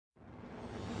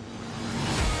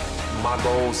my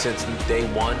goal since day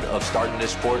one of starting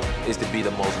this sport is to be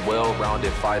the most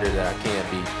well-rounded fighter that I can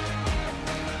be.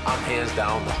 I'm hands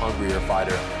down the hungrier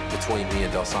fighter between me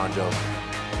and Dos Anjos.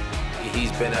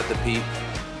 He's been at the peak.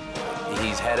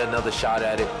 He's had another shot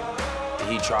at it.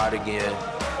 He tried again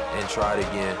and tried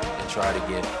again and tried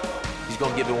again. He's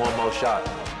gonna give it one more shot,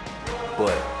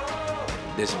 but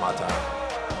this is my time.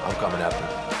 I'm coming after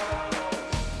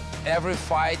him. Every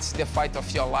fight's the fight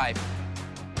of your life.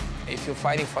 If you're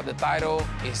fighting for the title,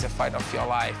 it's the fight of your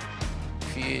life.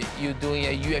 If you're doing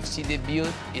a UFC debut,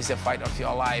 it's the fight of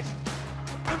your life.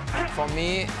 For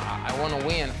me, I want to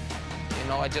win. You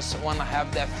know, I just want to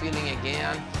have that feeling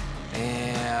again.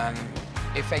 And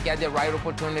if I get the right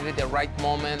opportunity, the right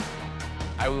moment,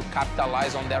 I will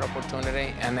capitalize on that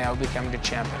opportunity and I'll become the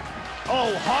champion.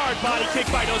 Oh, hard body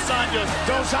kick by Dos Anjos.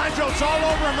 Dos Anjos all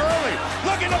over him early.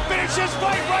 Looking to finish this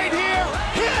fight right here.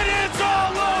 It is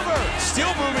all over.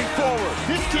 Still moving forward.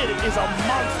 This kid is a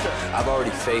monster. I've already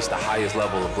faced the highest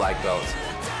level of black belts.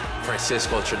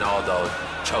 Francisco Trinaldo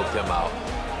choked him out.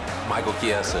 Michael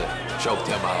Chiesa choked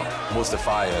him out.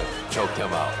 Mustafa choked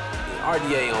him out.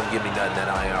 RDA don't give me nothing that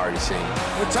I ain't already seen.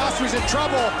 Mutasui's in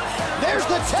trouble. There's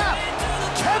the tap.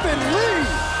 Kevin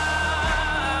Lee.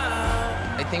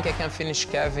 I think I can finish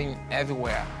Kevin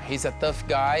everywhere. He's a tough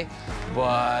guy,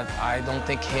 but I don't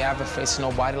think he ever faced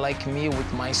nobody like me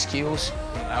with my skills.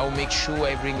 I will make sure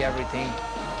I bring everything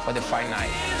for the fight night.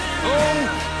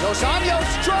 Oh, Dos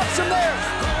Anjos drops him there.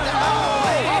 Oh,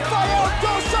 Rafael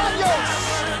dos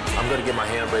Anjos. I'm gonna get my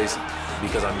hand raised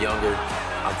because I'm younger,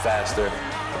 I'm faster,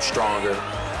 I'm stronger,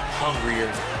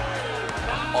 hungrier,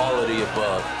 all of the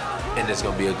above, and it's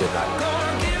gonna be a good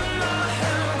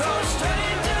night.